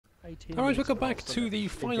Alright, welcome back to the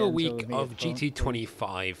final week of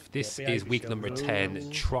GT25. This is week number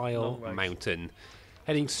 10, Trial Mountain.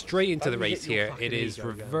 Heading straight into the race here. It is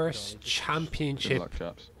reverse championship.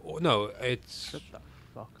 Oh, no, it's...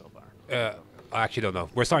 I actually don't know.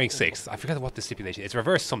 We're starting 6th. I forget what the stipulation is. It's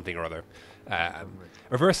reverse something or other.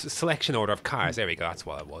 Reverse selection order of cars. There we go. That's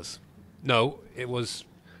what it was. No, it was...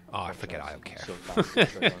 Oh, I forget. I don't care.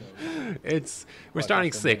 We're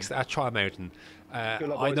starting 6th at Trial Mountain.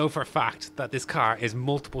 I know for a fact that this car is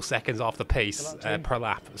multiple seconds off the pace per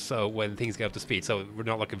lap, so when things get up to speed, so we're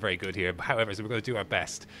not looking very good here. However, so we're going to do our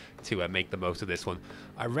best to make the most of this one.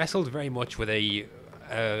 I wrestled very much with a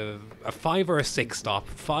 5 or a 6 stop.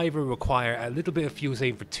 5 will require a little bit of fuel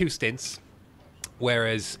saving for 2 stints,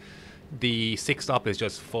 whereas the 6 stop is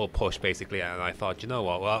just full push basically. And I thought, you know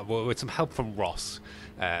what, well with some help from Ross,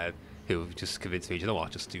 who just convinced me, you know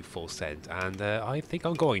what, just do full send, and I think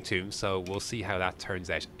I'm going to, so we'll see how that turns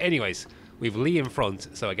out. Anyways, we've Lee in front,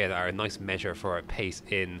 so again, our nice measure for our pace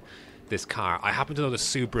in this car. I happen to know the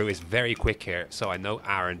Subaru is very quick here, so I know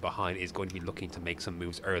Aaron behind is going to be looking to make some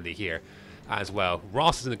moves early here as well.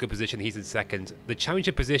 Ross is in a good position, he's in 2nd. The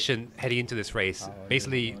championship position heading into this race,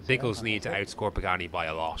 basically Biggles needed to outscore Pagani by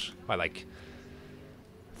a lot, by like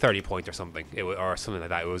 30 points or something, or something like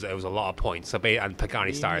that. It was a lot of points. So and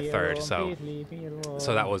Pagani started 3rd,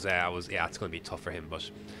 so that was yeah, it's going to be tough for him. But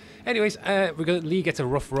anyways, Lee gets a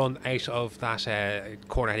rough run out of that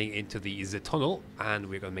corner heading into the tunnel, and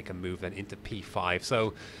we're going to make a move then into P5.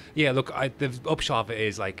 So yeah, look, the upshot of it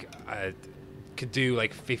is like I could do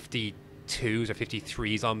like 52s or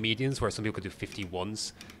 53s on mediums, where some people could do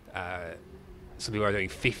 51s. Some people are doing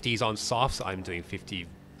 50s on softs. I'm doing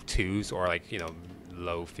 52s, or like, you know,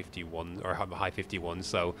 low 51 or high 51,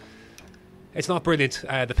 so it's not brilliant,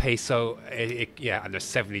 the pace. So yeah, and there's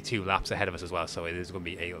 72 laps ahead of us as well, so it is going to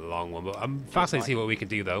be a long one, but I'm fascinated to see what we can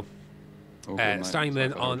do though. Starting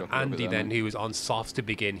then on Andy then, who was on softs to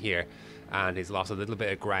begin here, and he's lost a little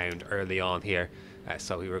bit of ground early on here,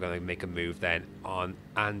 so we were going to make a move then on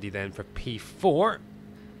Andy then for P4.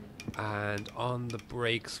 And on the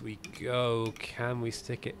brakes we go. Can we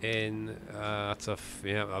stick it in? That's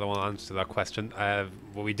yeah, I don't want to answer that question.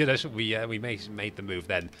 Well, we did it. We made the move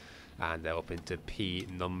then, and up into P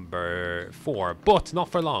number 4, but not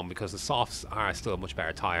for long, because the softs are still a much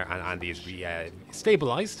better tire, and Andy is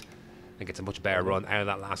stabilized and gets a much better run out of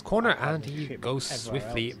that last corner, and he goes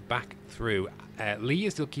swiftly back through. Lee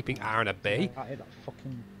is still keeping Aaron at bay.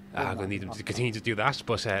 I'm going to need him to continue to do that,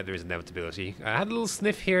 but there is inevitability. I had a little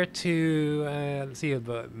sniff here to see if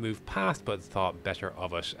it move past, but thought better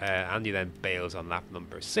of it. Andy then bails on lap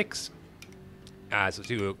number 6, as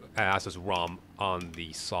does Rom on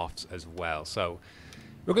the softs as well. So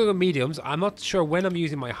we're going to go mediums. I'm not sure when I'm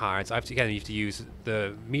using my hards. I have to use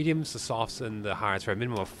the mediums, the softs, and the hards for a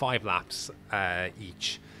minimum of 5 laps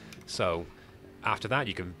each. So after that,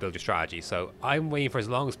 you can build your strategy. So I'm waiting for as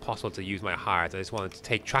long as possible to use my hards. I just wanted to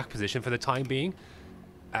take track position for the time being,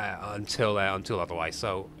 until otherwise.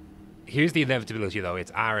 So here's the inevitability though.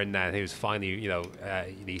 It's Aaron now who's finally, you know,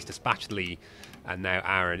 he's dispatched Lee, and now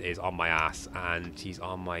Aaron is on my ass, and he's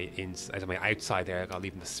on my outside there. I gotta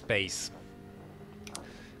leave him the space.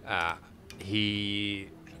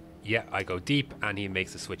 Yeah, I go deep, and he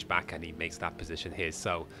makes the switch back, and he makes that position his.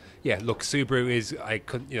 So yeah, look, Subaru is, I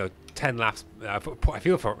couldn't, you know, 10 laps. I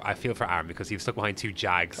feel for Aaron, because he was stuck behind 2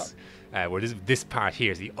 Jags. Where this part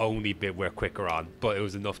here is the only bit we're quicker on, but it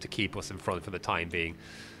was enough to keep us in front for the time being.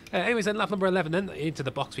 Anyways, then lap number 11, then into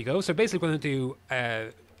the box we go. So basically, we're going to do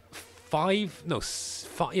 5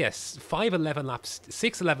 11 laps,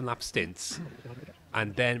 6 11 lap stints.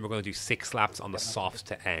 And then we're going to do 6 laps on the softs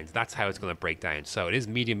to end. That's how it's going to break down. So it is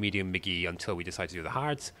medium, McGee until we decide to do the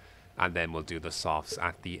hards. And then we'll do the softs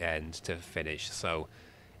at the end to finish. So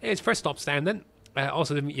it's first stops down then.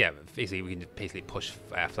 Also, yeah, basically we can push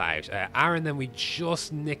flat out. Aaron, then we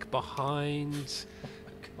just nick behind.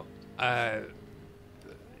 Yeah,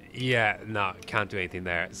 no, can't do anything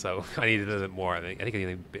there. So I need a little bit more. I think I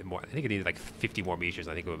need a bit more. I think I need like 50 more meters.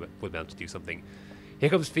 I think it would be able to do something. Here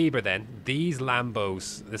comes Fever then. These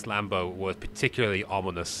Lambos, this Lambo was particularly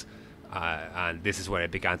ominous, and this is where it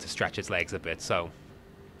began to stretch its legs a bit. So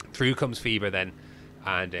through comes Fever then,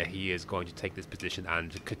 and he is going to take this position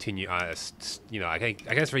and continue, you know, I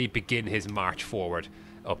guess really begin his march forward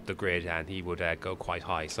up the grid, and he would go quite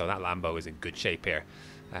high. So that Lambo is in good shape here,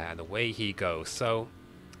 and away he goes. So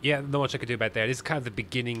yeah, not much I could do about there. This is kind of the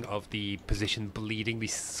beginning of the position bleeding.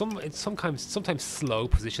 Sometimes slow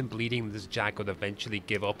position bleeding. This Jag would eventually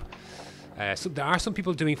give up. So there are some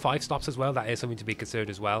people doing 5 stops as well. That is something to be considered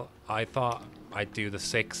as well. I thought I'd do the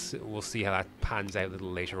 6. We'll see how that pans out a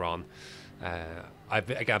little later on. I've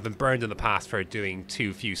been burned in the past for doing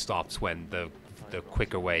too few stops when the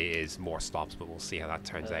quicker way is more stops, but we'll see how that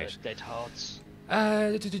turns out. Dead hearts.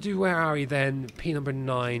 Where are we then? P number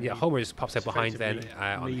 9. Yeah, Homer just pops out behind then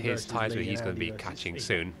on his tyres, but he's going to be catching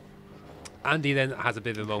soon. Andy then has a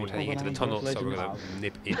bit of a moment heading into the tunnel, so we're going to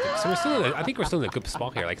nip into. So we're still I think we're still in a good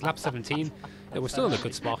spot here. Like lap 17, we're still in a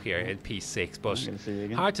good spot here in P6,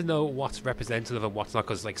 but hard to know what's representative and what's not,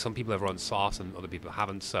 because like some people have run softs and other people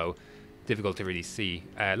haven't, so difficult to really see.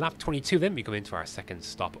 Lap 22 then we come into our second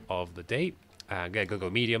stop of the day. Again, gonna go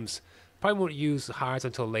mediums. Probably won't use hards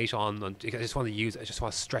until late on. I just want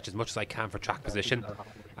to stretch as much as I can for track position,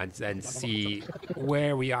 and then see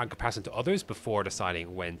where we are in comparison to others before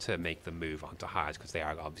deciding when to make the move onto hards, because they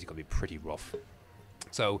are obviously going to be pretty rough.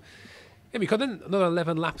 So here we come in, another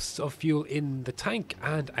 11 laps of fuel in the tank,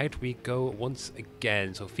 and out we go once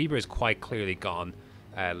again. So Feber is quite clearly gone.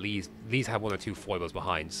 Lee's had 1 or 2 foibles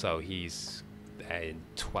behind, so he's in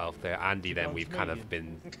 12th there. Andy then we've kind of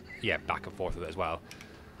been back and forth with it as well.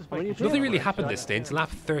 Nothing really happened this stint. Lap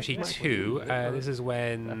 32, this is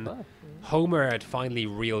when Homer had finally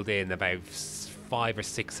reeled in about 5 or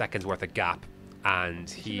 6 seconds worth of gap, and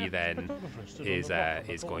he then is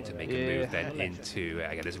going to make a move then into,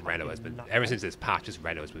 again, this Renault has been, ever since this patch, this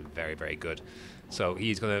Renault has been very, very good. So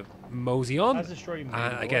he's going to mosey on,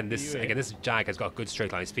 and again this Jag has got good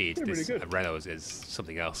straight line speed. This Renault is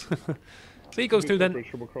something else. So he goes through then,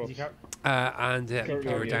 and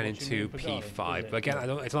we're down into P5. But again,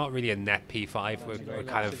 it's not really a net P5. We're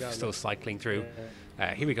kind of still cycling through.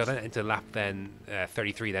 Here we go then into lap then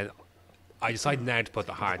 33 then. I decided now to put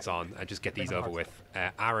the hards on and just get these over with.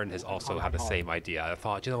 Aaron has also had the same idea. I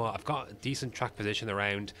thought, you know what, I've got a decent track position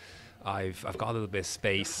around. I've got a little bit of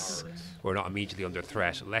space. We're not immediately under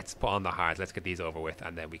threat. Let's put on the hards. Let's get these over with,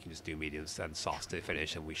 and then we can just do mediums and softs to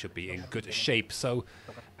finish, and we should be in good shape. So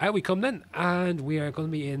out we come then, and we are going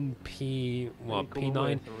to be in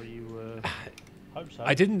P9.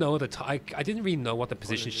 I didn't know I didn't really know what the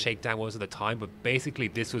position shakedown was at the time, but basically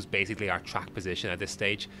this was basically our track position at this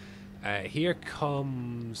stage. Here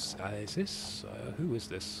comes is this who is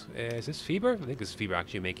this? Is this Feber? I think this is Feber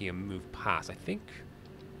actually making a move past. I think.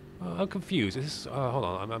 I'm confused. Is this, hold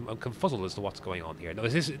on, I'm confuzzled as to what's going on here. No,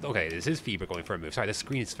 this is Feber going for a move. Sorry, the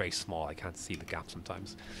screen is very small. I can't see the gap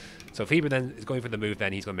sometimes. So Feber then is going for the move.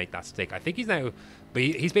 Then he's going to make that stick. I think he's now, but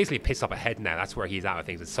he's basically pissed up ahead now. That's where he's at with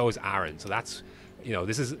things, and so is Aaron. So that's, you know,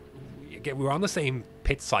 this is, again, we're on the same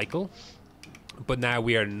pit cycle, but now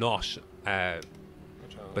we are not.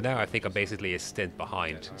 But now I think I'm basically a stint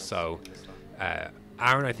behind. So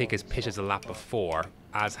Aaron, I think, has pitched a lap before,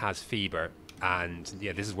 as has Feber. And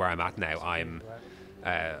yeah, this is where I'm at now. I'm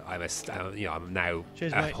now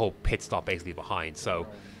a whole pit stop basically behind. So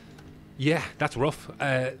yeah, that's rough.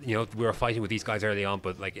 You know, we were fighting with these guys early on,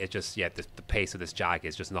 but like it just, the pace of this Jag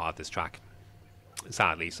is just not at this track,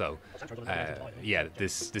 sadly. So yeah,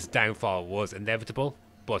 this downfall was inevitable,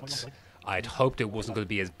 but I'd hoped it wasn't going to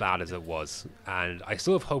be as bad as it was, and I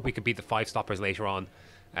still have hope we could beat the 5 stoppers later on.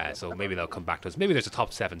 So maybe they'll come back to us. Maybe there's a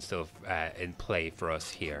top 7 still in play for us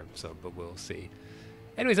here. So, but we'll see.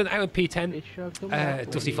 Anyways, then out in P10,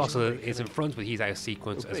 Dusty Fossil is in front, but he's out of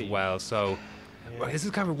sequence as well. So this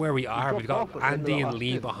is kind of where we are. We've got Andy and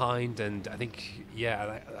Lee behind, and I think,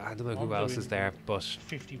 I don't know who else is there, but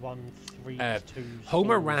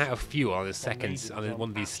Homer ran out of fuel on his seconds on one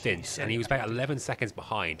of these stints, and he was about 11 seconds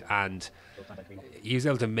behind, and he was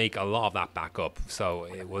able to make a lot of that back up. So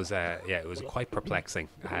it was, it was quite perplexing.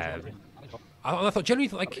 I thought,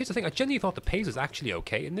 genuinely, like, here's the thing, I genuinely thought the pace was actually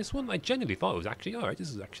okay in this one. I genuinely thought it was actually, alright,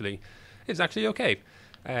 it's actually okay.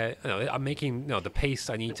 You know, I'm making, the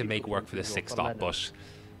pace I need to make work for the 6th stop, but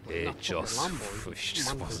it just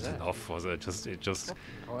wasn't enough, was it?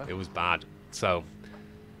 It was bad. So,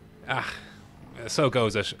 so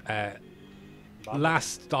goes it.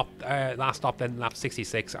 Last stop then, lap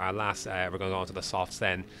 66, our last, we're going to go on to the softs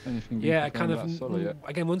then.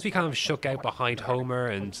 Again, once we kind of shook out behind Homer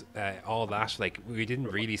and all that, like, we didn't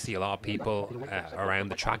really see a lot of people around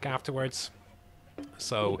the track afterwards.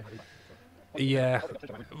 So, yeah,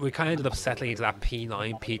 we kind of ended up settling into that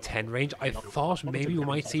P9, P10 range. I thought maybe we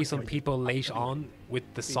might see some people late on with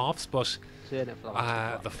the softs, but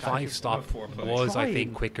the 5 stop was, I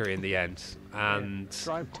think, quicker in the end. And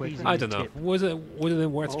I don't know, would it have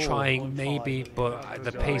been worth trying? Maybe, but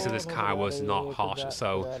the pace of this car was not hot,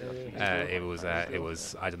 so it was.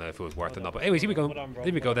 I don't know if it was worth it or not. But anyways, here we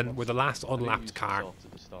go. Then we're the last unlapped car.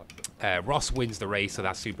 Ross wins the race, so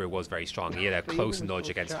that Subaru was very strong. He had a close nudge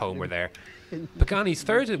against Homer there. Pagani's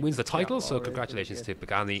third and wins the title, so congratulations to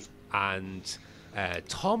Pagani. And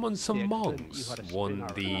Tom and some Mongs won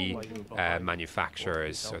the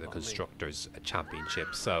manufacturers or the constructors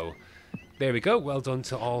championship. So there we go. Well done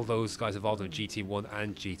to all those guys involved in GT1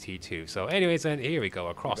 and GT2. So anyways, then here we go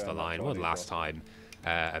across the line one last time.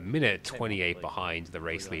 A minute 28 behind the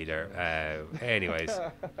race leader. Anyways,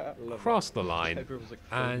 across the line,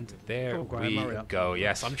 and there we go.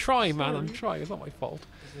 Yes, I'm trying, man. I'm trying. It's not my fault.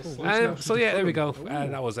 So yeah, there we go.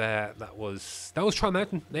 That was Trial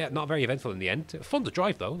Mountain. Yeah, not very eventful in the end. Fun to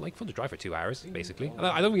drive though. Like fun to drive for 2 hours, basically.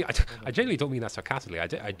 I genuinely don't mean that sarcastically.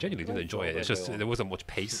 I genuinely did enjoy it. It's just there wasn't much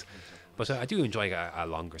pace. But I do enjoy a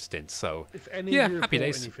longer stint, so yeah, happy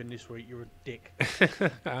days. Anything this week, you're a dick.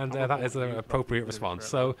 And that is an appropriate response.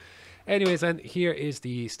 So, anyways, then here is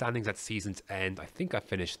the standings at season's end. I think I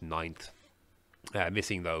finished 9th,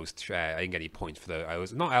 missing those. I didn't get any points for the.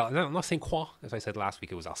 I'm not saying Croix, as I said last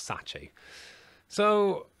week. It was Alsace.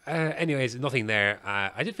 So, anyways, nothing there.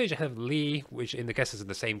 I did finish ahead of Lee, which in the guesses in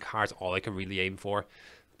the same car is all I can really aim for.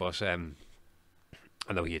 But I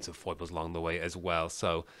know he had some foibles along the way as well.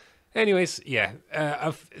 So. Anyways, yeah,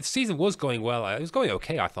 season was going well. It was going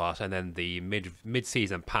okay, I thought, and then the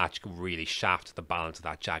mid-season patch really shafted the balance of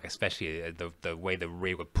that Jag, especially the way the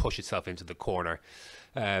rear would push itself into the corner.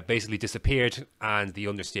 Basically disappeared, and the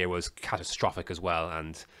understeer was catastrophic as well.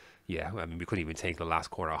 And yeah, I mean, we couldn't even take the last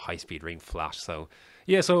corner a high-speed ring flash. So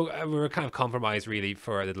yeah, so we were kind of compromised really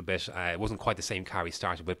for a little bit. It wasn't quite the same car we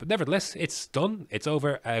started with, but nevertheless, it's done. It's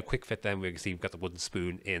over. Quick fit. Then we can see we've got the wooden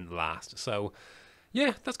spoon in last. So.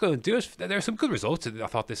 Yeah, that's going to do it. There are some good results, I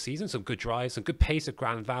thought, this season. Some good drives, some good pace at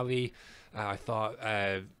Grand Valley. I thought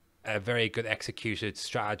a very good executed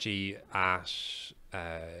strategy at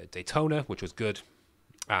Daytona, which was good.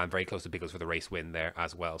 And very close to Biggles for the race win there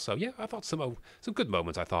as well. So, yeah, I thought some good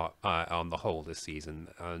moments, I thought, on the whole this season.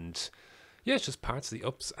 And, yeah, it's just parts of the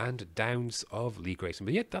ups and downs of league racing.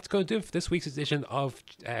 But, yeah, that's going to do it for this week's edition of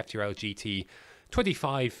FTRL GT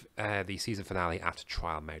 25, the season finale at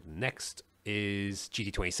Trial Mountain. Next is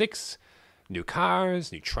GT26, new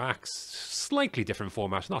cars, new tracks, slightly different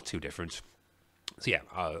format, not too different. So yeah,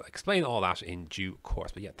 I'll explain all that in due course.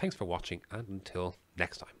 But yeah, thanks for watching, and until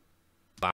next time.